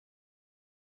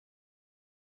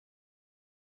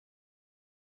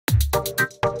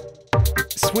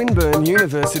Swinburne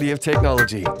University of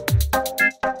Technology.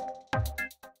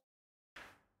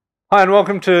 Hi and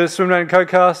welcome to Swinburne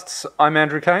CodeCasts. I'm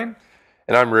Andrew Kane.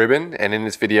 And I'm Reuben, and in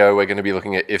this video we're going to be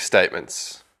looking at if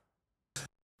statements.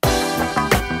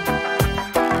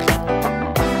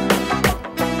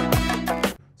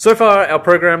 So far our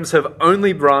programs have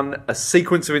only run a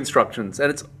sequence of instructions, and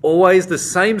it's always the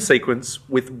same sequence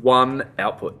with one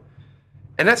output.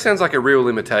 And that sounds like a real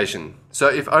limitation. So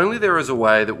if only there was a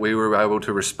way that we were able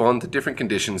to respond to different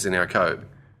conditions in our code.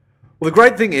 Well, the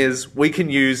great thing is we can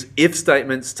use if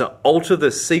statements to alter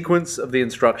the sequence of the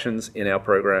instructions in our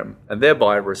program and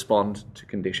thereby respond to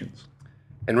conditions.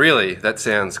 And really, that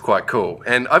sounds quite cool.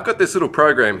 And I've got this little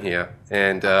program here,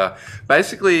 and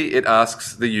basically it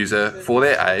asks the user for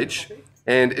their age,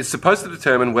 and it's supposed to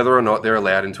determine whether or not they're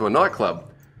allowed into a nightclub.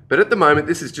 But at the moment,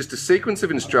 this is just a sequence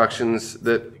of instructions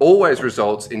that always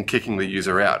results in kicking the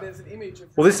user out.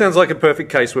 Well, this sounds like a perfect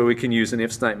case where we can use an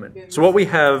if statement. So what we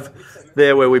have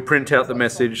there where we print out the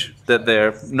message that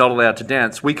they're not allowed to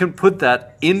dance, we can put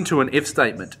that into an if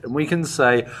statement, and we can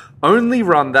say only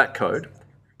run that code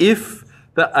if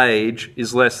the age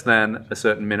is less than a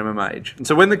certain minimum age. And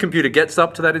so when the computer gets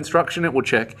up to that instruction, it will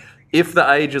check if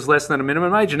the age is less than a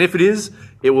minimum age, and if it is,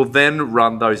 it will then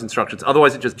run those instructions.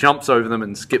 Otherwise, it just jumps over them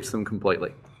and skips them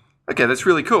completely. Okay, that's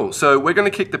really cool. So we're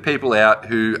going to kick the people out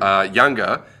who are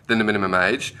younger than the minimum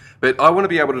age, but I want to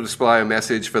be able to display a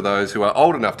message for those who are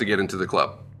old enough to get into the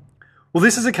club. Well,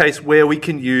 this is a case where we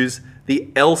can use the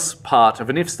else part of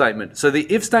an if statement. So the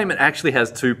if statement actually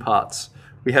has two parts.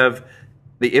 We have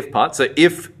the if part, so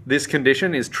if this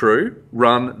condition is true,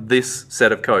 run this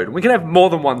set of code. And we can have more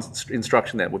than one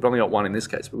instruction there. We've only got one in this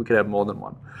case, but we could have more than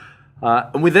one.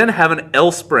 And we then have an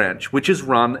else branch, which is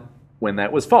run when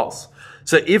that was false.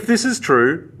 So if this is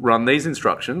true, run these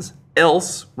instructions,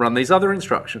 else run these other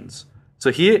instructions.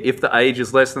 So here, if the age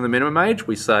is less than the minimum age,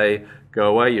 we say, go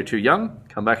away, you're too young,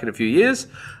 come back in a few years.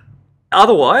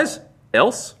 Otherwise,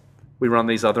 else, we run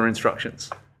these other instructions.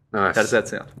 Nice. How does that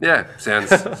sound? Yeah,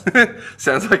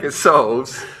 sounds like it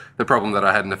solves the problem that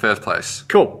I had in the first place.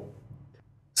 Cool.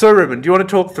 So Reuben, do you want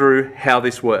to talk through how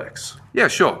this works? Yeah,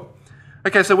 sure.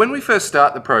 Okay, so when we first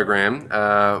start the program,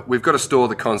 we've got to store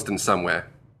the constant somewhere.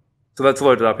 So that's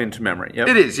loaded up into memory, yep.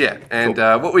 It is, yeah. And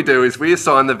Cool. What we do is we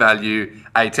assign the value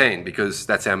 18 because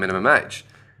that's our minimum age.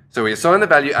 So we assign the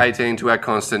value 18 to our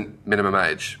constant minimum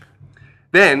age.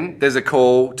 Then there's a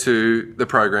call to the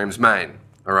program's main,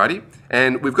 alrighty?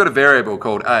 And we've got a variable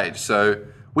called age. So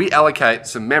we allocate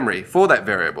some memory for that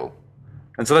variable.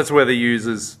 And so that's where the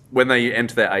users, when they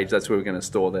enter their age, that's where we're going to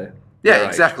store their Yeah, age.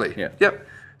 exactly. Yeah. Yep.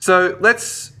 So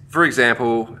let's, for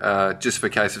example, just for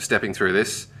case of stepping through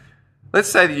this, let's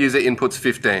say the user inputs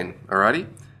 15, alrighty?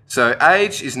 So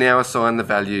age is now assigned the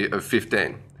value of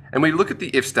 15. And we look at the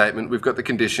if statement, we've got the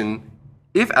condition,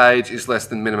 if age is less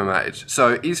than minimum age.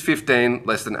 So is 15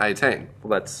 less than 18?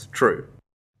 Well, that's true.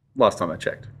 Last time I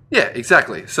checked. Yeah,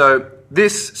 exactly. So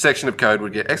this section of code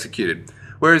would get executed.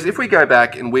 Whereas if we go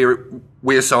back and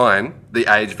we assign the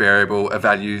age variable a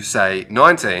value, say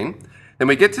 19, then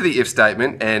we get to the if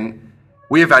statement and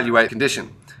we evaluate the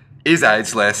condition. Is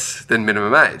age less than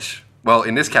minimum age? Well,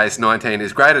 in this case, 19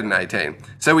 is greater than 18.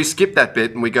 So we skip that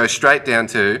bit and we go straight down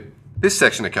to this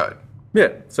section of code. Yeah,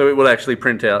 so it will actually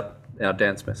print out our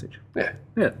dance message. Yeah.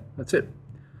 Yeah, that's it.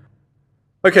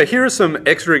 Okay, here are some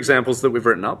extra examples that we've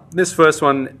written up. This first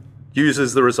one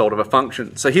uses the result of a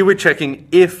function. So here we're checking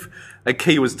if a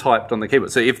key was typed on the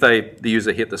keyboard. So if the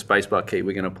user hit the spacebar key,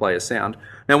 we're going to play a sound.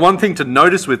 Now, one thing to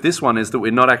notice with this one is that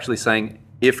we're not actually saying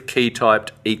if key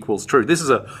typed equals true. This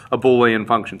is a Boolean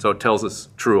function, so it tells us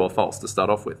true or false to start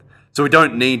off with. So we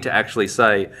don't need to actually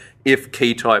say if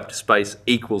key typed space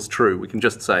equals true. We can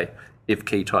just say if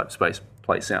key typed space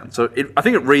play sound. So I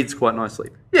think it reads quite nicely.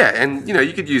 Yeah, and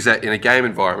you could use that in a game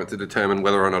environment to determine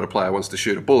whether or not a player wants to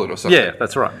shoot a bullet or something. Yeah,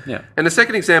 that's right. Yeah. And the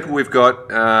second example we've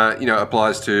got,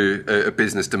 applies to a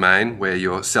business domain where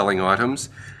you're selling items.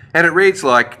 And it reads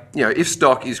like, if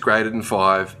stock is greater than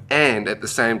 5 and at the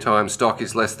same time stock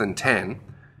is less than 10,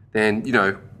 then,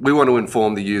 we want to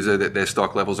inform the user that their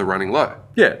stock levels are running low.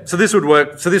 Yeah, so this would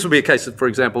work. So this would be a case of, for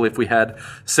example, if we had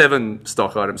 7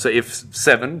 stock items. So if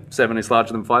 7 is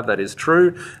larger than 5, that is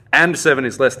true, and 7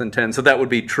 is less than 10, so that would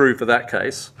be true for that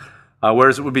case.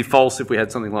 Whereas it would be false if we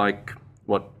had something like,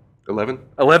 what? 11?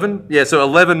 11? Yeah, so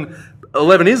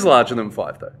 11 is larger than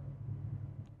 5, though.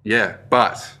 Yeah,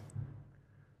 but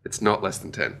it's not less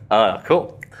than 10. Ah,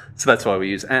 cool. So that's why we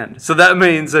use and. So that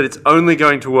means that it's only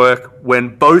going to work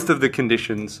when both of the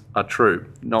conditions are true.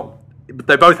 But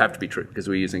they both have to be true because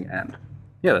we're using and.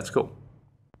 Yeah, that's cool.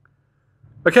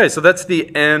 Okay, so that's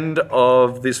the end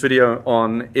of this video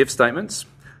on if statements.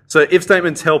 So if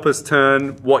statements help us turn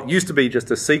what used to be just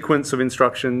a sequence of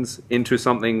instructions into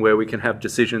something where we can have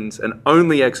decisions and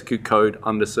only execute code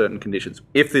under certain conditions.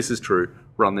 If this is true,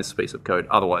 run this piece of code.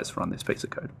 Otherwise, run this piece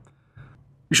of code.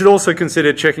 You should also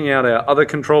consider checking out our other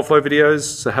control flow videos.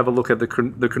 So have a look at the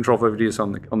control flow videos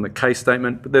on the case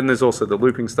statement. But then there's also the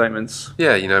looping statements.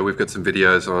 Yeah, you know, we've got some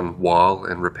videos on while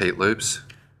and repeat loops.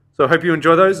 So I hope you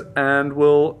enjoy those, and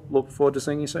we'll look forward to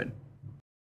seeing you soon.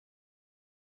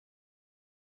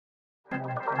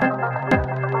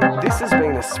 This has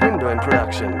been a Swinburne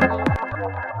production.